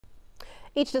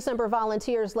Each December,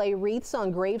 volunteers lay wreaths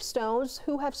on gravestones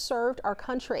who have served our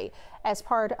country as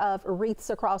part of Wreaths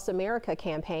Across America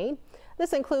campaign.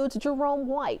 This includes Jerome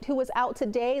White, who was out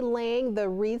today laying the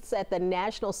wreaths at the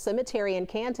National Cemetery in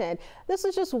Canton. This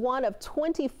is just one of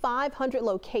 2,500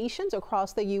 locations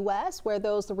across the U.S. where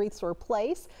those wreaths were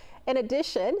placed. In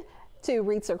addition to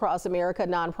Wreaths Across America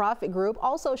nonprofit group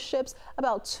also ships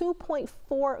about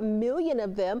 2.4 million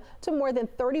of them to more than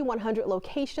 3,100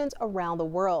 locations around the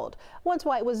world. Once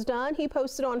White was done, he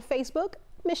posted on Facebook,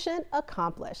 "Mission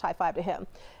accomplished." High five to him.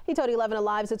 He told 11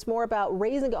 Alive's it's more about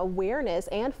raising awareness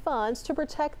and funds to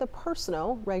protect the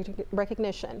personal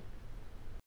recognition.